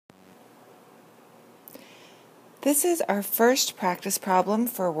This is our first practice problem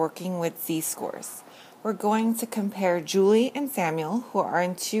for working with z-scores. We're going to compare Julie and Samuel, who are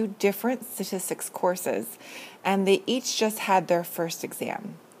in two different statistics courses, and they each just had their first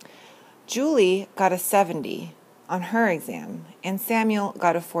exam. Julie got a 70 on her exam, and Samuel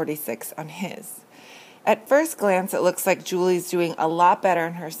got a 46 on his. At first glance, it looks like Julie's doing a lot better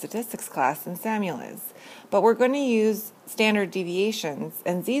in her statistics class than Samuel is, but we're going to use standard deviations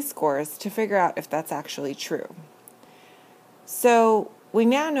and z-scores to figure out if that's actually true. So we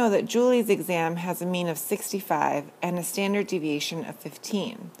now know that Julie's exam has a mean of 65 and a standard deviation of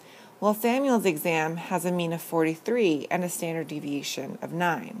 15, while Samuel's exam has a mean of 43 and a standard deviation of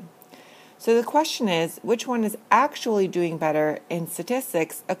 9. So the question is, which one is actually doing better in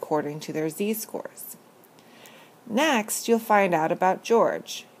statistics according to their z-scores? Next, you'll find out about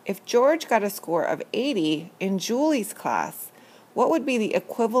George. If George got a score of 80 in Julie's class, what would be the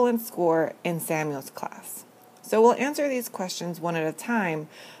equivalent score in Samuel's class? So we'll answer these questions one at a time,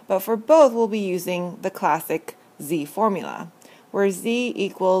 but for both we'll be using the classic z formula, where z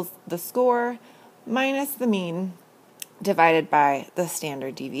equals the score minus the mean divided by the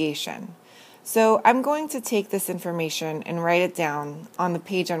standard deviation. So I'm going to take this information and write it down on the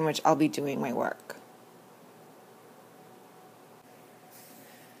page on which I'll be doing my work.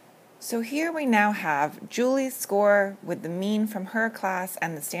 So here we now have Julie's score with the mean from her class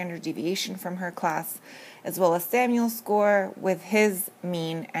and the standard deviation from her class, as well as Samuel's score with his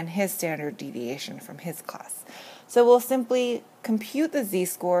mean and his standard deviation from his class. So we'll simply compute the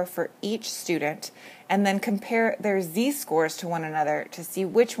z-score for each student and then compare their z-scores to one another to see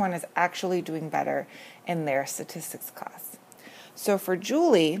which one is actually doing better in their statistics class. So for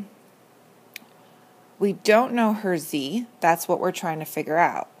Julie, we don't know her z. That's what we're trying to figure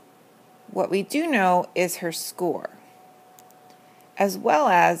out. What we do know is her score, as well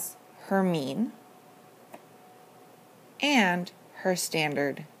as her mean and her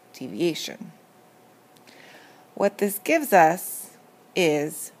standard deviation. What this gives us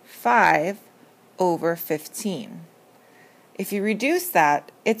is 5 over 15. If you reduce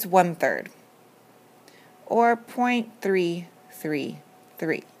that, it's 1/3, or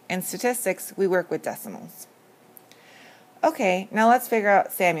 0.333. In statistics, we work with decimals. Okay, now let's figure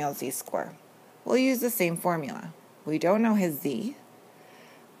out Samuel's z-score. We'll use the same formula. We don't know his z,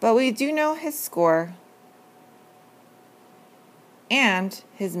 but we do know his score and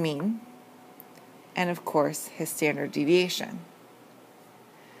his mean, and of course his standard deviation.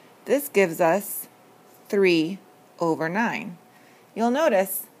 This gives us 3 over 9. You'll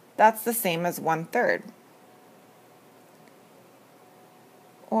notice that's the same as 1/3,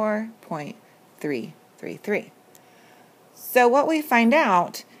 or 0.333. So what we find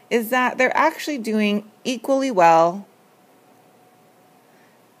out is that they're actually doing equally well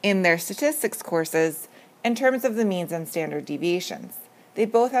in their statistics courses in terms of the means and standard deviations. They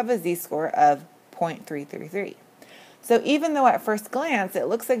both have a z-score of 0.333. So even though at first glance it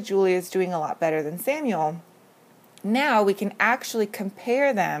looks like Julie is doing a lot better than Samuel, now we can actually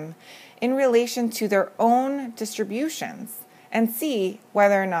compare them in relation to their own distributions and see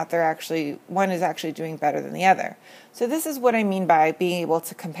whether or not one is actually doing better than the other. So this is what I mean by being able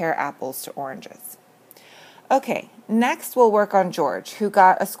to compare apples to oranges. Okay, next we'll work on George, who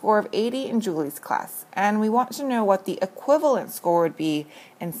got a score of 80 in Julie's class, and we want to know what the equivalent score would be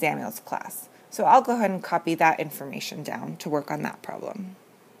in Samuel's class. So I'll go ahead and copy that information down to work on that problem.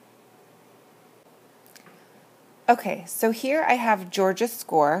 Okay, so here I have George's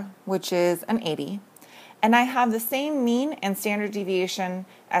score, which is an 80. And I have the same mean and standard deviation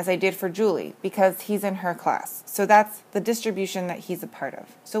as I did for Julie because he's in her class. So that's the distribution that he's a part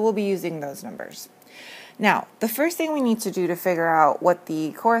of. So we'll be using those numbers. Now, the first thing we need to do to figure out what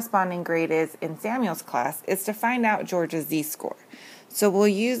the corresponding grade is in Samuel's class is to find out George's z-score. So we'll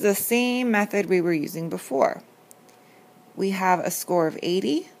use the same method we were using before. We have a score of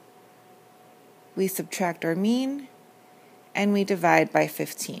 80. We subtract our mean, and we divide by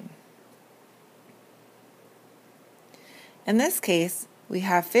 15. In this case, we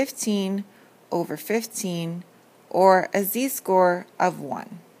have 15 over 15, or a z-score of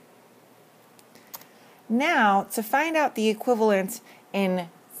 1. Now, to find out the equivalent in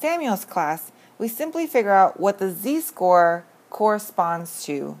Samuel's class, we simply figure out what the z-score corresponds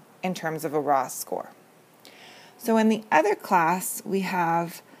to in terms of a raw score. So in the other class, we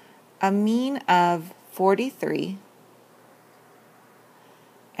have a mean of 43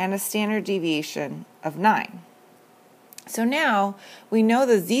 and a standard deviation of 9. So now we know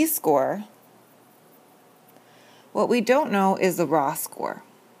the z-score. What we don't know is the raw score.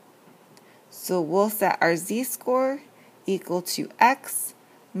 So we'll set our z-score equal to x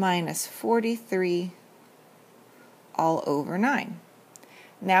minus 43 all over 9.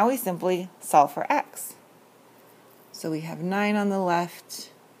 Now we simply solve for x. So we have 9 on the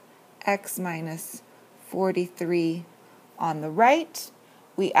left, x minus 43 on the right.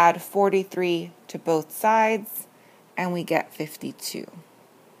 We add 43 to both sides, and we get 52.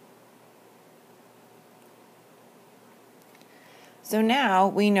 So now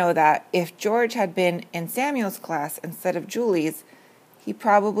we know that if George had been in Samuel's class instead of Julie's, he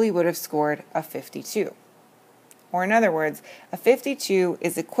probably would have scored a 52. Or in other words, a 52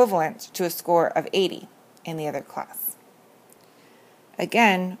 is equivalent to a score of 80 in the other class.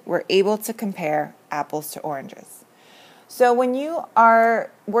 Again, we're able to compare apples to oranges. So when you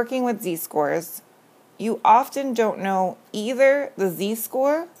are working with z-scores, you often don't know either the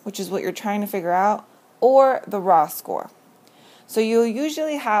z-score, which is what you're trying to figure out, or the raw score. So you'll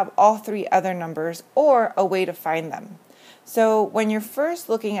usually have all 3 other numbers or a way to find them. So when you're first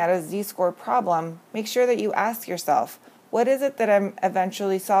looking at a z-score problem, make sure that you ask yourself, what is it that I'm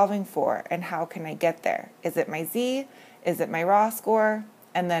eventually solving for and how can I get there? Is it my z? Is it my raw score?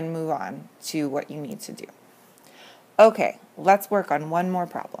 And then move on to what you need to do. Okay, let's work on one more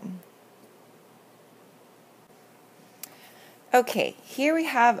problem. Okay, here we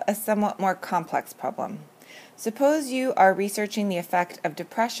have a somewhat more complex problem. Suppose you are researching the effect of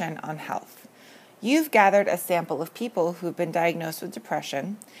depression on health. You've gathered a sample of people who've been diagnosed with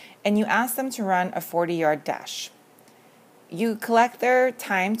depression, and you ask them to run a 40-yard dash. You collect their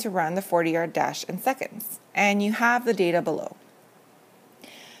time to run the 40-yard dash in seconds, and you have the data below.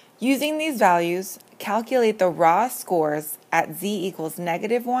 Using these values, calculate the raw scores at z equals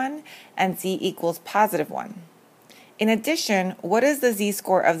 -1 and z equals +1. In addition, what is the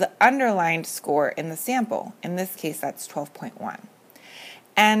z-score of the underlined score in the sample? In this case, that's 12.1.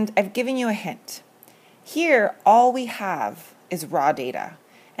 And I've given you a hint. Here, all we have is raw data.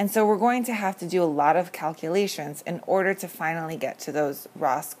 And so we're going to have to do a lot of calculations in order to finally get to those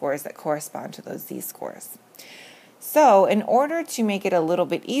raw scores that correspond to those z-scores. So in order to make it a little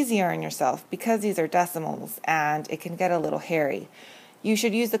bit easier on yourself, because these are decimals and it can get a little hairy, you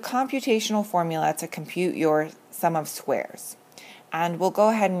should use the computational formula to compute your sum of squares. And we'll go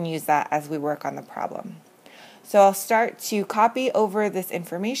ahead and use that as we work on the problem. So I'll start to copy over this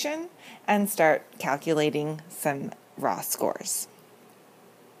information and start calculating some raw scores.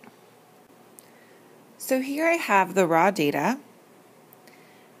 So here I have the raw data,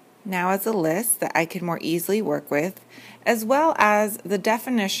 now as a list that I can more easily work with, as well as the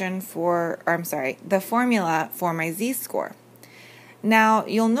definition the formula for my z-score. Now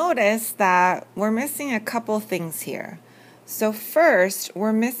you'll notice that we're missing a couple things here. So first,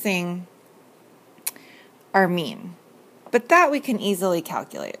 we're missing our mean. But that we can easily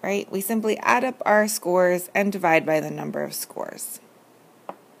calculate, right? We simply add up our scores and divide by the number of scores.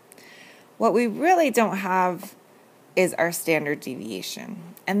 What we really don't have is our standard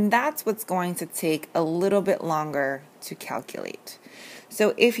deviation. And that's what's going to take a little bit longer to calculate.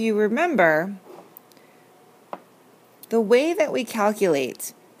 So if you remember, the way that we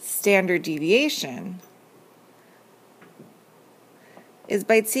calculate standard deviation is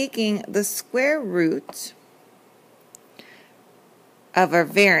by taking the square root of our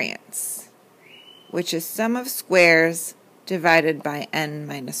variance, which is sum of squares divided by n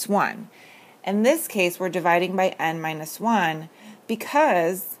minus 1. In this case, we're dividing by n minus 1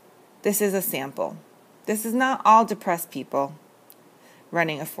 because this is a sample. This is not all depressed people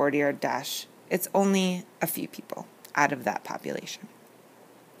running a 40-yard dash. It's only a few people out of that population.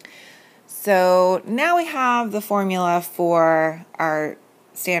 So now we have the formula for our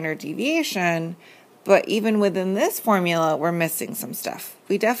standard deviation, but even within this formula, we're missing some stuff.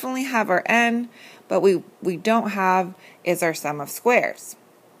 We definitely have our n, but we don't have is our sum of squares.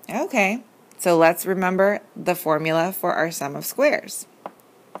 Okay, so let's remember the formula for our sum of squares.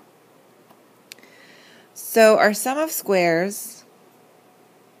 So our sum of squares,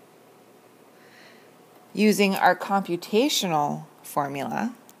 using our computational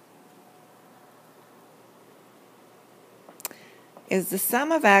formula, is the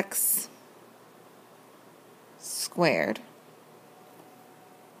sum of x squared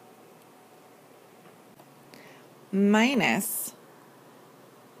minus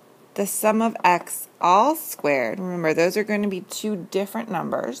the sum of x all squared. Remember, those are going to be two different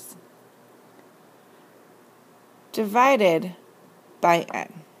numbers, divided by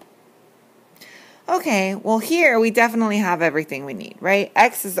n. Okay, well here we definitely have everything we need, right?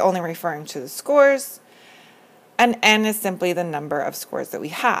 X is only referring to the scores, and n is simply the number of scores that we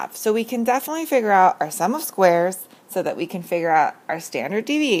have. So we can definitely figure out our sum of squares so that we can figure out our standard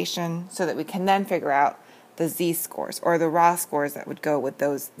deviation so that we can then figure out the z-scores or the raw scores that would go with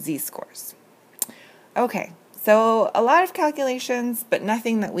those z-scores. Okay, So a lot of calculations, but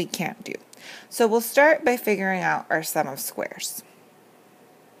nothing that we can't do. So we'll start by figuring out our sum of squares.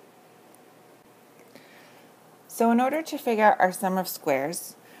 So in order to figure out our sum of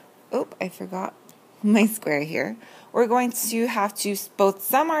squares, I forgot my square here. We're going to have to both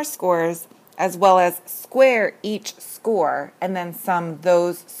sum our scores as well as square each score and then sum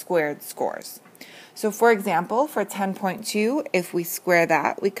those squared scores. So for example, for 10.2, if we square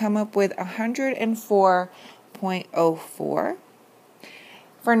that, we come up with 104.04.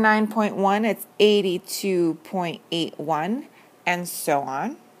 For 9.1, it's 82.81, and so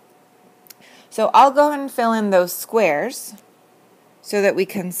on. So I'll go ahead and fill in those squares so that we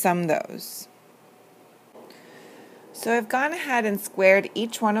can sum those. So I've gone ahead and squared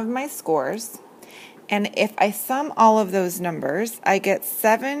each one of my scores, and if I sum all of those numbers, I get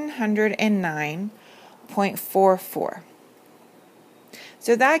 709.44.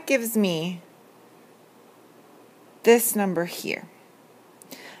 So that gives me this number here.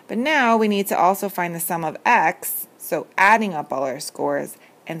 But now we need to also find the sum of x, so adding up all our scores,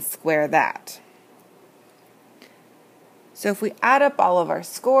 and square that. So if we add up all of our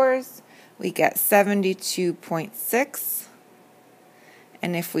scores, we get 72.6,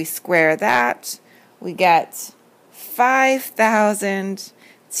 and if we square that, we get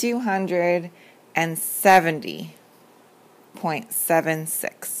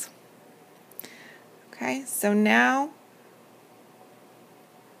 5,270.76. Okay, so now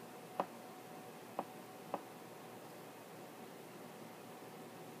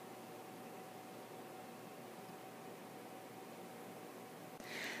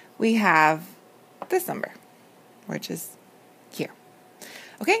we have this number, which is here.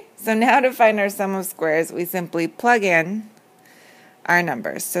 Okay, so now to find our sum of squares, we simply plug in our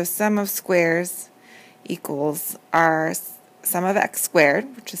numbers. So sum of squares equals our sum of x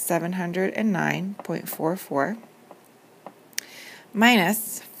squared, which is 709.44,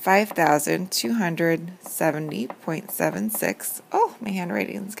 minus 5,270.76. Oh, my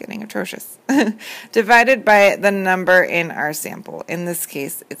handwriting is getting atrocious. Divided by the number in our sample. In this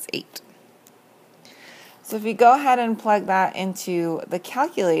case, it's 8. So if we go ahead and plug that into the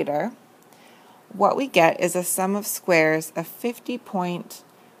calculator, what we get is a sum of squares of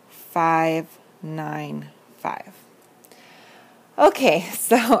 50.595. Okay,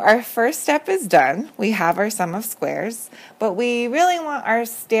 so our first step is done. We have our sum of squares, but we really want our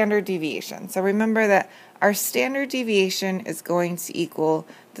standard deviation. So remember that our standard deviation is going to equal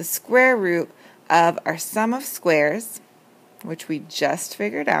the square root of our sum of squares, which we just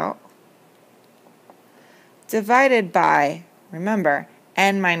figured out, divided by, remember,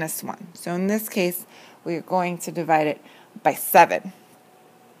 n minus 1. So in this case, we're going to divide it by 7.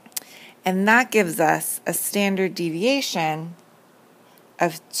 And that gives us a standard deviation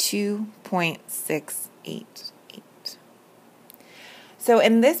of 2.688. So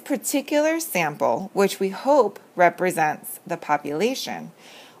in this particular sample, which we hope represents the population,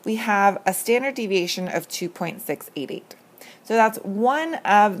 we have a standard deviation of 2.688. So that's one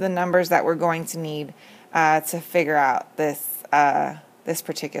of the numbers that we're going to need to figure out this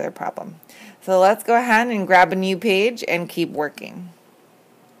particular problem. So let's go ahead and grab a new page and keep working.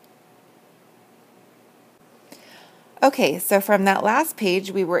 Okay, so from that last page,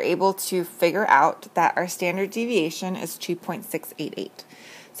 we were able to figure out that our standard deviation is 2.688.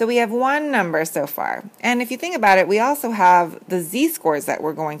 So we have one number so far. And if you think about it, we also have the z-scores that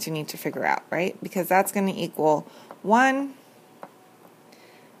we're going to need to figure out, right? Because that's going to equal 1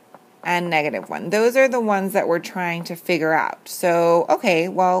 and -1. Those are the ones that we're trying to figure out. So, okay,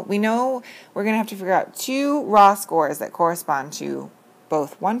 well, we know we're going to have to figure out two raw scores that correspond to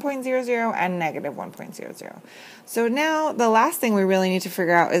both 1.00 and -1.00. So now the last thing we really need to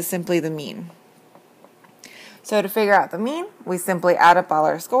figure out is simply the mean. So to figure out the mean, we simply add up all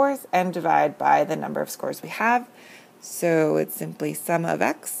our scores and divide by the number of scores we have. So it's simply sum of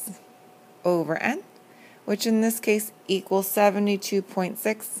x over n, which in this case equals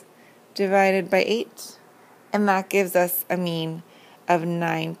 72.6 divided by 8, and that gives us a mean of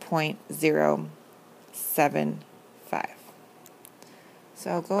 9.075. So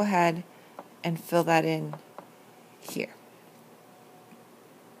I'll go ahead and fill that in here.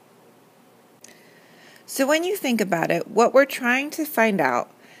 So when you think about it, what we're trying to find out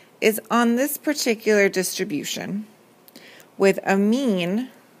is on this particular distribution with a mean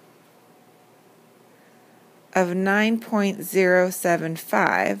of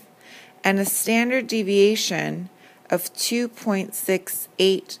 9.075 and a standard deviation of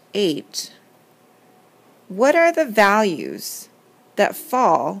 2.688, what are the values that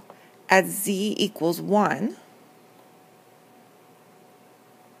fall at z equals 1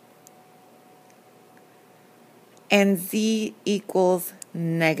 and z equals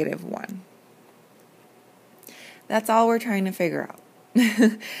 -1. That's all we're trying to figure out.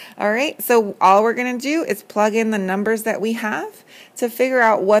 All right, so all we're going to do is plug in the numbers that we have to figure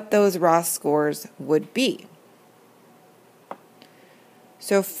out what those raw scores would be.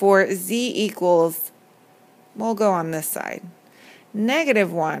 So for z equals, we'll go on this side,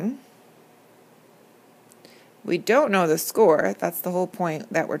 -1, we don't know the score. That's the whole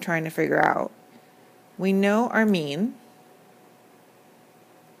point that we're trying to figure out. We know our mean,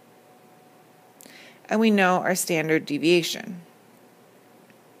 and we know our standard deviation.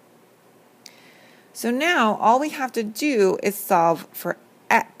 So now all we have to do is solve for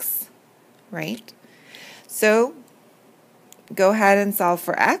x, right? So go ahead and solve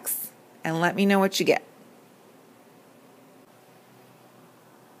for x and let me know what you get.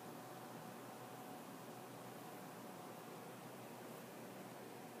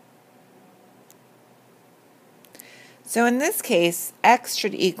 So in this case, x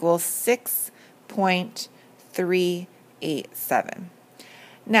should equal 6.387.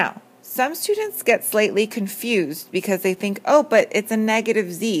 Now, some students get slightly confused because they think, oh, but it's a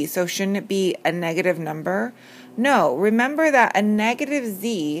negative z, so shouldn't it be a negative number? No, remember that a negative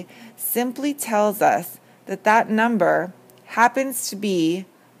z simply tells us that that number happens to be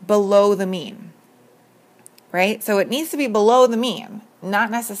below the mean, right? So it needs to be below the mean, not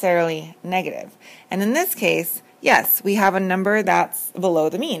necessarily negative. And in this case, yes, we have a number that's below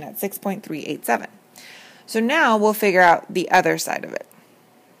the mean at 6.387. So now we'll figure out the other side of it.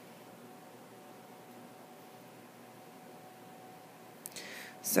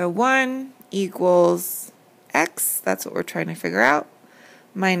 So 1 equals x, that's what we're trying to figure out,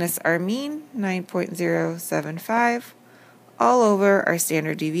 minus our mean, 9.075, all over our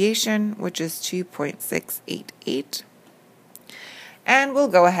standard deviation, which is 2.688. And we'll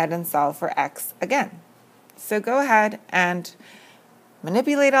go ahead and solve for x again. So go ahead and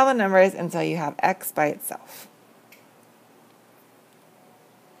manipulate all the numbers until you have x by itself.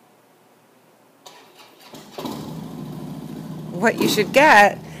 What you should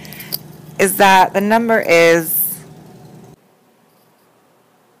get is that the number is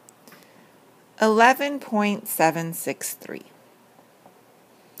 11.763.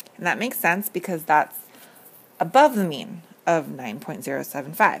 And that makes sense because that's above the mean of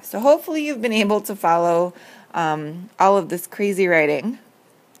 9.075. So hopefully you've been able to follow all of this crazy writing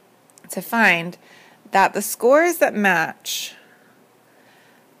to find that the scores that match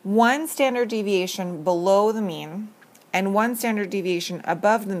one standard deviation below the mean and one standard deviation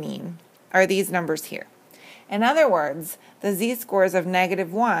above the mean are these numbers here. In other words, the z-scores of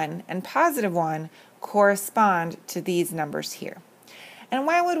 -1 and +1 correspond to these numbers here. And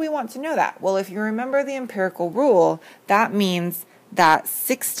why would we want to know that? Well, if you remember the empirical rule, that means that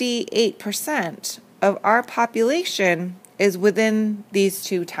 68% of our population is within these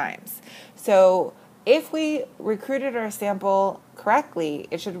two times. So if we recruited our sample correctly,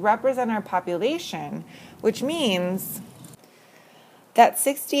 it should represent our population, which means that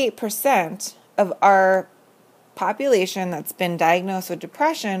 68% of our population that's been diagnosed with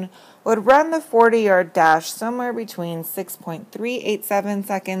depression would run the 40-yard dash somewhere between 6.387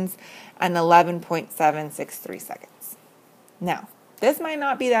 seconds and 11.763 seconds. Now, this might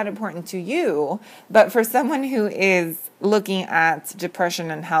not be that important to you, but for someone who is looking at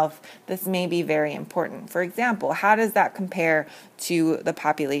depression and health, this may be very important. For example, how does that compare to the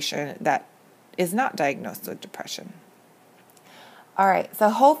population that is not diagnosed with depression? All right, so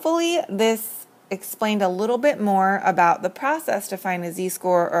hopefully this explained a little bit more about the process to find a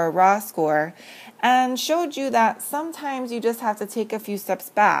z-score or a raw score and showed you that sometimes you just have to take a few steps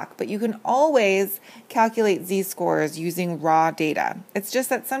back, but you can always calculate z-scores using raw data. It's just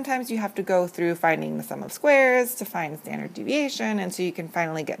that sometimes you have to go through finding the sum of squares to find standard deviation until you can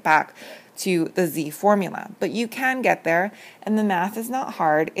finally get back to the z formula. But you can get there, and the math is not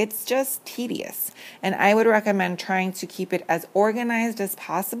hard, it's just tedious. And I would recommend trying to keep it as organized as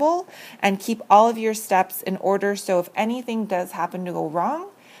possible and keep all of your steps in order so if anything does happen to go wrong,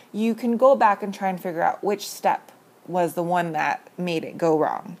 you can go back and try and figure out which step was the one that made it go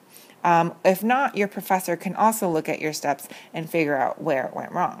wrong. If not, your professor can also look at your steps and figure out where it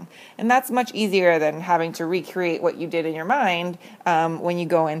went wrong. And that's much easier than having to recreate what you did in your mind when you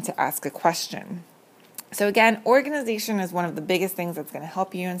go in to ask a question. So again, organization is one of the biggest things that's going to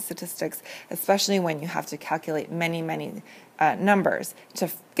help you in statistics, especially when you have to calculate many numbers to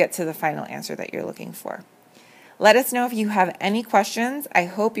get to the final answer that you're looking for. Let us know if you have any questions. I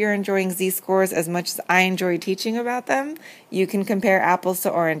hope you're enjoying z-scores as much as I enjoy teaching about them. You can compare apples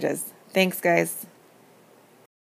to oranges. Thanks, guys.